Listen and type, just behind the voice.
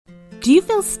Do you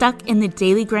feel stuck in the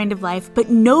daily grind of life, but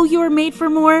know you are made for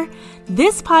more?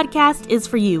 This podcast is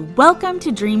for you. Welcome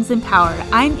to Dreams Empowered.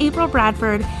 I'm April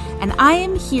Bradford, and I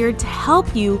am here to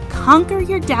help you conquer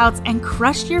your doubts and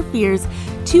crush your fears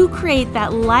to create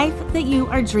that life that you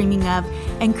are dreaming of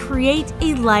and create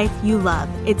a life you love.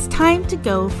 It's time to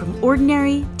go from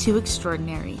ordinary to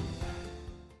extraordinary.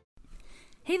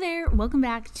 Hey there, welcome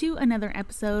back to another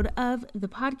episode of the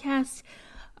podcast.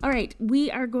 All right,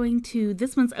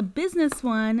 this one's a business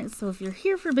one, so if you're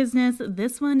here for business,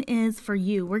 this one is for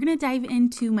you. We're going to dive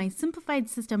into my simplified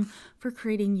system for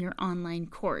creating your online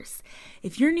course.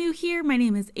 If you're new here, my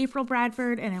name is April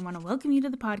Bradford, and I want to welcome you to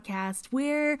the podcast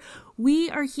where we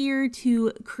are here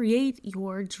to create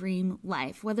your dream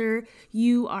life. Whether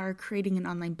you are creating an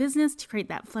online business to create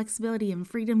that flexibility and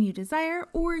freedom you desire,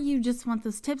 or you just want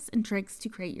those tips and tricks to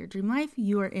create your dream life,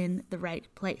 you are in the right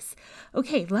place.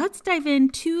 Okay, let's dive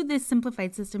into this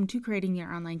simplified system to creating your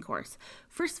online course.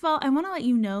 First of all, I want to let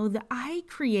you know that I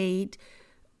create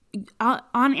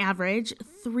on average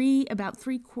about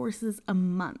three courses a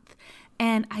month.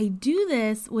 And I do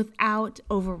this without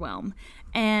overwhelm.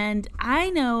 And I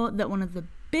know that one of the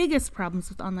biggest problems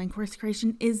with online course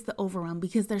creation is the overwhelm,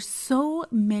 because there's so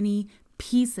many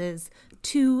pieces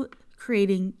to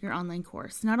creating your online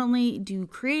course. Not only do you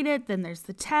create it, then there's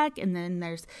the tech, and then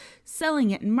there's selling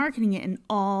it and marketing it and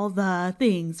all the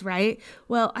things, right?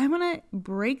 Well, I want to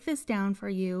break this down for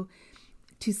you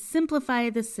to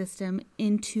simplify the system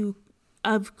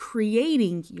of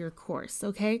creating your course,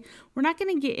 okay? We're not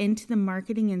going to get into the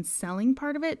marketing and selling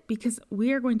part of it because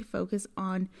we are going to focus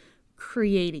on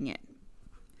creating it.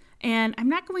 And I'm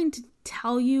not going to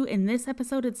tell you in this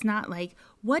episode, it's not like,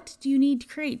 what do you need to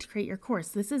create your course?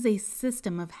 This is a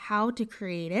system of how to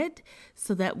create it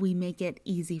so that we make it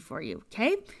easy for you,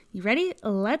 okay? You ready?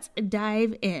 Let's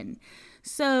dive in.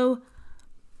 So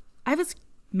I was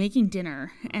making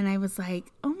dinner and I was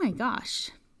like, oh my gosh,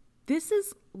 this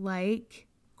is like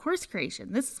course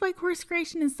creation. This is why course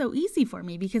creation is so easy for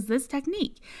me, because this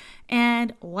technique.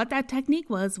 And what that technique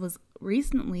was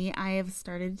recently I have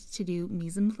started to do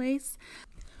mise en place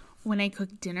when I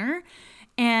cook dinner.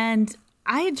 And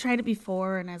I had tried it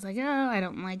before and I was like, oh, I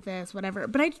don't like this, whatever.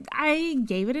 But I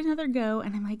gave it another go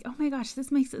and I'm like, oh my gosh,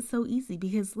 this makes it so easy,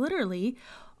 because literally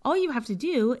all you have to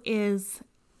do is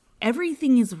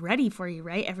everything is ready for you,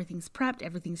 right? Everything's prepped,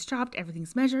 everything's chopped,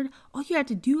 everything's measured. All you have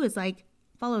to do is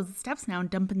follow the steps now and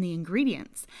dump in the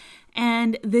ingredients.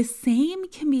 And the same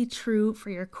can be true for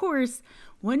your course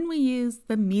when we use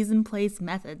the mise en place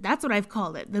method. That's what I've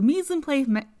called it, the mise en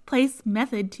place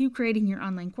method to creating your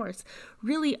online course.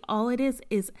 Really, all it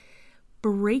is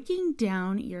breaking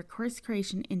down your course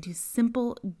creation into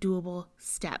simple, doable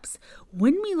steps.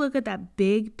 When we look at that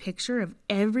big picture of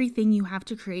everything you have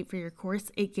to create for your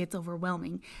course, it gets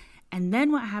overwhelming. And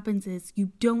then what happens is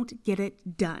you don't get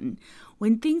it done.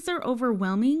 When things are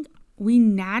overwhelming, we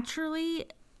naturally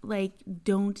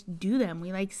don't do them.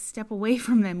 We step away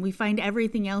from them. We find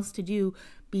everything else to do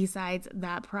besides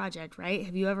that project, right?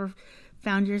 Have you ever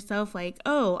found yourself I'm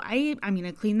going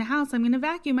to clean the house, I'm going to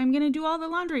vacuum, I'm going to do all the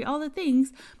laundry, all the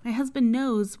things? My husband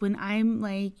knows when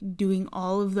I'm doing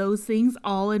all of those things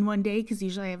all in one day, because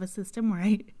usually I have a system where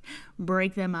I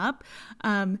break them up.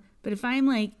 But if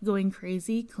I'm going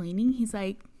crazy cleaning, he's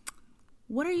like,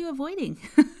 what are you avoiding?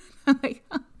 I'm like,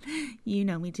 oh, you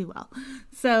know me too well.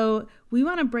 So we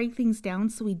want to break things down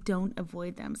so we don't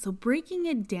avoid them. So breaking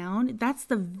it down, that's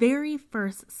the very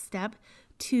first step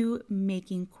to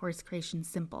making course creation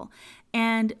simple.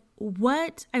 And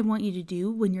what I want you to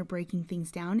do when you're breaking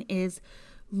things down is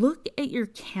look at your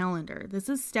calendar. This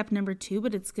is step number 2,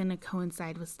 but it's going to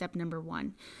coincide with step number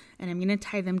 1. And I'm going to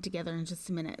tie them together in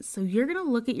just a minute. So you're going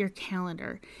to look at your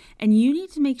calendar, and you need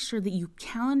to make sure that you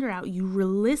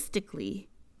realistically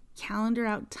calendar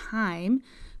out time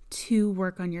to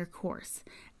work on your course.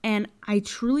 And I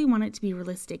truly want it to be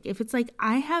realistic. If it's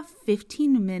I have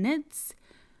 15 minutes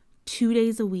 2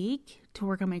 days a week to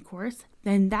work on my course,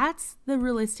 then that's the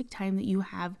realistic time that you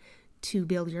have to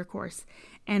build your course.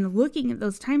 And looking at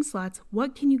those time slots,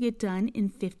 what can you get done in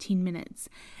 15 minutes?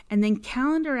 And then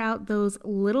calendar out those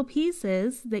little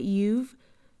pieces that you've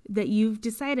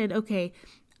decided, okay,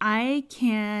 I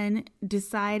can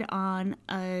decide on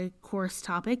a course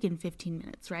topic in 15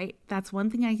 minutes, right? That's one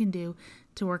thing I can do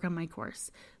to work on my course.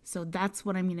 So that's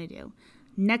what I'm going to do.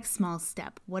 Next small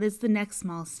step. What is the next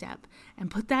small step? And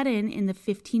put that in the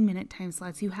 15-minute time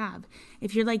slots you have.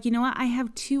 If you're like, you know what, I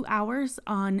have 2 hours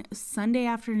on Sunday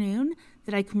afternoon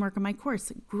that I can work on my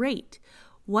course, great.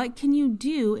 What can you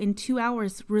do in 2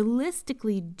 hours,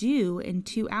 realistically do in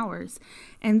 2 hours?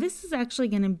 And this is actually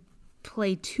going to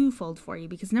play twofold for you,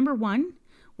 because number one,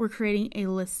 we're creating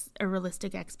a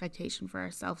realistic expectation for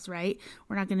ourselves, right?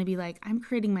 We're not going to be like, I'm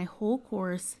creating my whole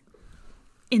course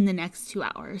in the next 2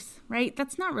 hours, right?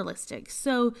 That's not realistic.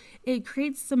 So it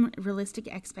creates some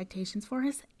realistic expectations for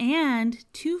us, and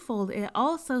twofold, it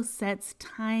also sets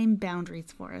time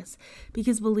boundaries for us.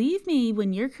 Because believe me,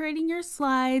 when you're creating your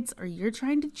slides or you're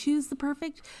trying to choose the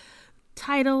perfect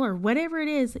title or whatever it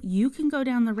is, you can go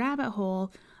down the rabbit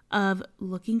hole of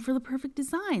looking for the perfect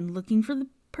design, looking for the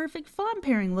perfect font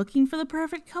pairing, looking for the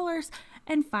perfect colors,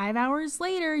 and 5 hours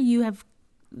later, you have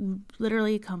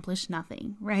literally accomplished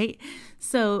nothing, right?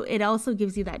 So it also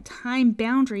gives you that time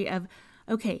boundary of,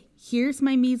 okay, here's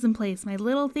my mise en place, my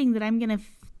little thing that I'm going to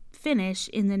finish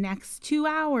in the next 2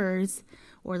 hours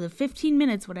or the 15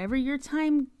 minutes, whatever your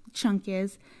time chunk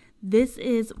is. This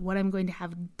is what I'm going to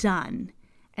have done.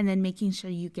 And then making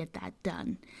sure you get that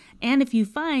done. And if you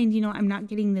find, I'm not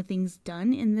getting the things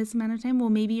done in this amount of time, well,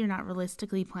 maybe you're not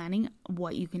realistically planning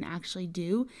what you can actually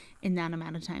do in that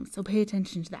amount of time. So pay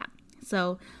attention to that.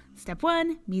 So step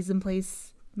 1, mise en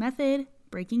place method,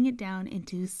 breaking it down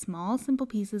into small, simple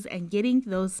pieces and getting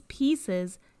those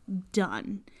pieces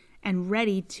done and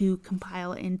ready to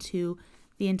compile into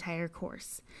the entire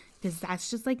course. Because that's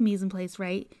just like mise en place,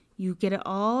 right? You get it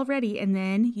all ready and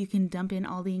then you can dump in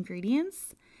all the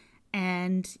ingredients,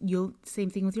 and same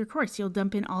thing with your course. You'll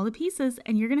dump in all the pieces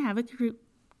and you're going to have a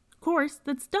course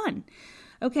that's done.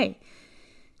 Okay.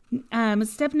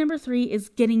 Step number 3 is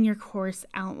getting your course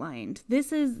outlined.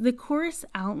 The course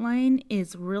outline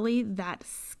is really that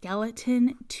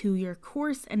skeleton to your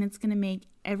course, and it's going to make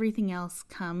everything else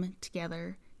come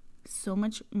together so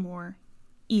much more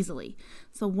easily.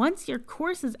 So once your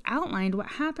course is outlined,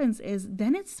 what happens is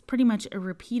then it's pretty much a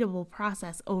repeatable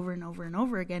process over and over and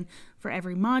over again for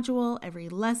every module, every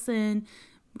lesson.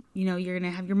 You're going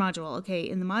to have your module. Okay,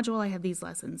 in the module, I have these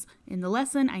lessons. In the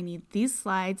lesson, I need these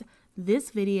slides,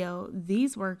 this video,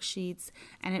 these worksheets,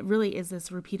 and it really is this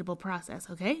repeatable process.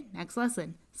 Okay, next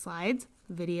lesson, slides,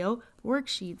 video,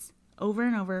 worksheets, over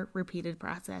and over, repeated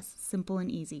process, simple and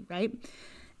easy, right?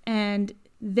 And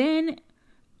then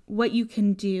what you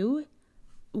can do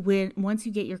once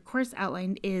you get your course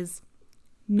outlined is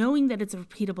knowing that it's a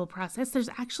repeatable process. There's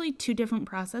actually 2 different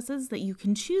processes that you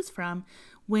can choose from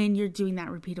when you're doing that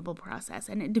repeatable process.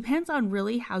 And it depends on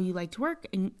really how you like to work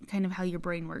and kind of how your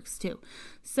brain works too.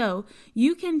 So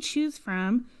you can choose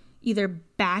from either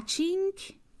batching,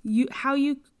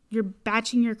 you're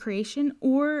batching your creation,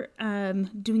 or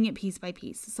doing it piece by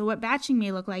piece. So what batching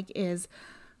may look like is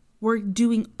we're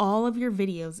doing all of your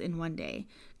videos in one day,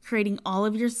 creating all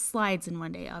of your slides in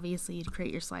one day. Obviously, you'd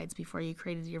create your slides before you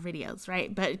created your videos,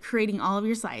 right? But creating all of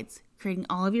your slides, creating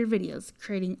all of your videos,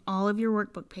 creating all of your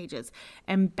workbook pages,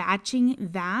 and batching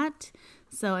that.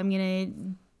 So I'm going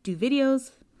to do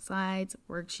videos, slides,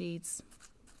 worksheets,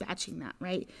 batching that,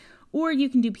 right? Or you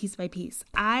can do piece by piece.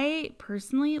 I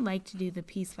personally like to do the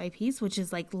piece by piece, which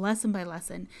is like lesson by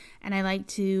lesson. And I like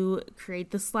to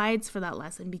create the slides for that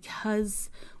lesson, because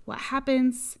what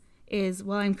happens is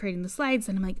while I'm creating the slides,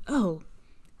 and I'm like, oh,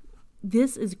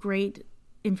 this is great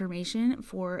information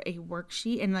for a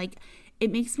worksheet. And like,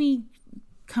 it makes me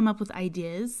come up with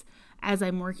ideas as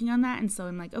I'm working on that. And so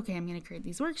I'm like, okay, I'm going to create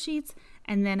these worksheets,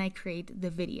 and then I create the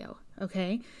video.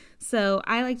 Okay. So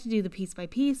I like to do the piece by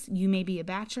piece. You may be a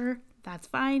batcher. That's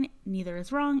fine. Neither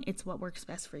is wrong. It's what works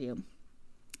best for you.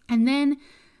 And then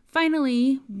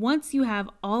finally, once you have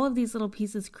all of these little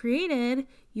pieces created,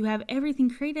 you have everything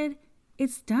created,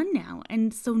 it's done now.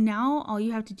 And so now all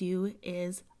you have to do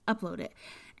is upload it.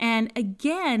 And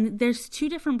again, there's 2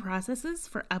 different processes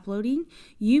for uploading.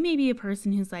 You may be a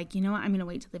person who's like, you know what, I'm going to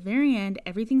wait till the very end.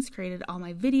 Everything's created. All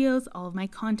my videos, all of my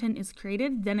content is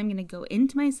created. Then I'm going to go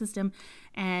into my system,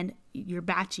 and you're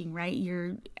batching, right?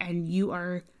 You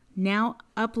are now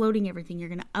uploading everything. You're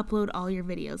going to upload all your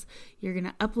videos. You're going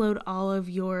to upload all of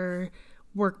your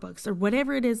workbooks or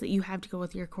whatever it is that you have to go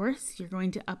with your course. You're going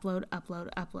to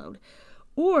upload.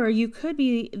 Or you could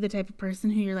be the type of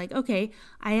person who you're like, okay,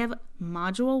 I have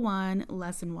module 1,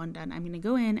 lesson 1 done. I'm going to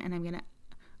go in and I'm going to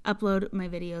upload my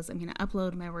videos. I'm going to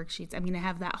upload my worksheets. I'm going to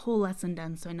have that whole lesson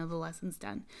done so I know the lesson's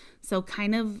done. So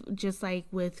kind of just like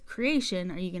with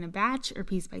creation, are you going to batch or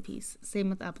piece by piece? Same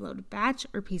with upload, batch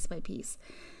or piece by piece.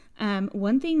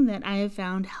 One thing that I have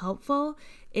found helpful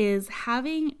is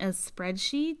having a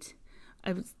spreadsheet,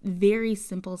 a very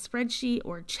simple spreadsheet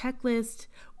or checklist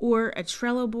or a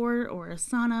Trello board or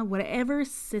Asana, whatever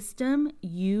system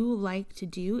you like to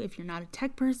do. If you're not a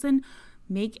tech person,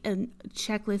 make a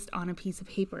checklist on a piece of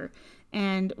paper.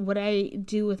 And what I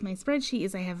do with my spreadsheet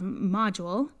is I have a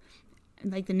module,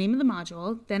 like the name of the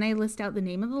module, then I list out the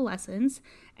name of the lessons,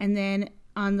 and then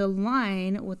on the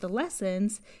line with the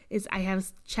lessons is I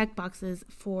have check boxes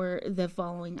for the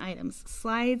following items: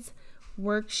 slides,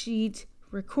 worksheet,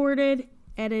 recorded,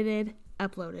 edited,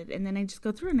 uploaded. And then I just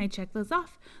go through and I check those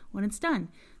off when it's done.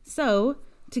 So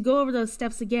to go over those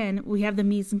steps again, we have the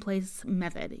mise en place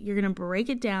method. You're going to break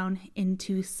it down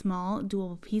into small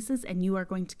doable pieces, and you are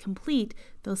going to complete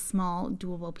those small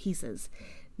doable pieces.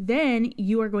 Then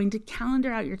you are going to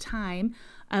calendar out your time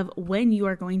of when you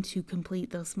are going to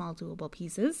complete those small doable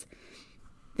pieces.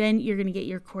 Then you're going to get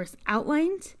your course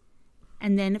outlined,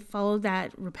 and then follow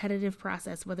that repetitive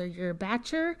process. Whether you're a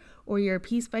batcher or you're a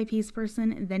piece-by-piece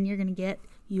person, then you're going to get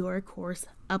your course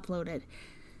uploaded.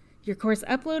 Your course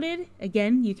uploaded,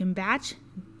 again, you can batch,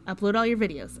 upload all your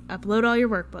videos, upload all your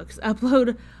workbooks,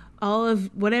 upload all of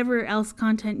whatever else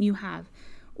content you have,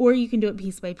 or you can do it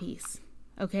piece by piece.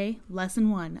 Okay,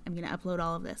 lesson 1, I'm going to upload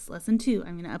all of this. Lesson 2,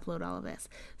 I'm going to upload all of this.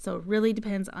 So it really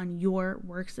depends on your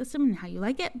work system and how you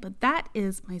like it, but that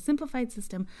is my simplified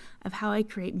system of how I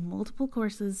create multiple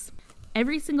courses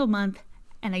every single month,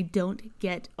 and I don't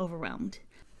get overwhelmed.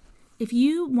 If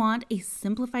you want a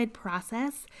simplified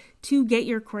process to get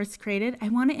your course created, I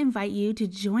want to invite you to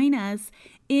join us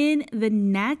in the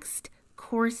next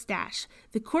Course Dash.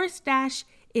 The Course Dash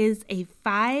is a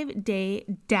 5-day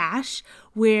dash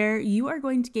where you are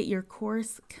going to get your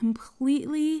course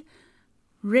completely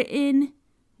written,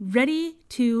 ready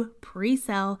to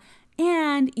pre-sell,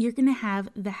 and you're going to have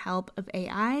the help of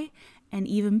AI. And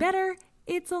even better,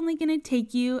 it's only going to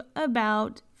take you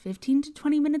about 15 to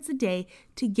 20 minutes a day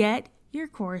to get your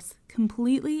course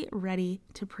completely ready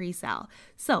to pre-sell.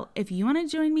 So if you want to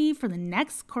join me for the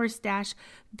next Course Dash,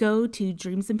 go to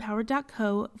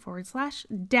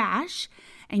dreamsempowered.co/dash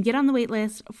and get on the wait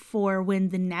list for when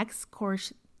the next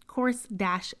course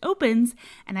dash opens,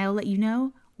 and I will let you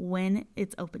know when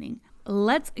it's opening.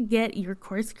 Let's get your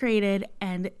course created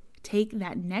and take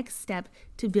that next step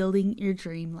to building your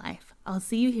dream life. I'll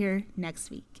see you here next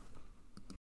week.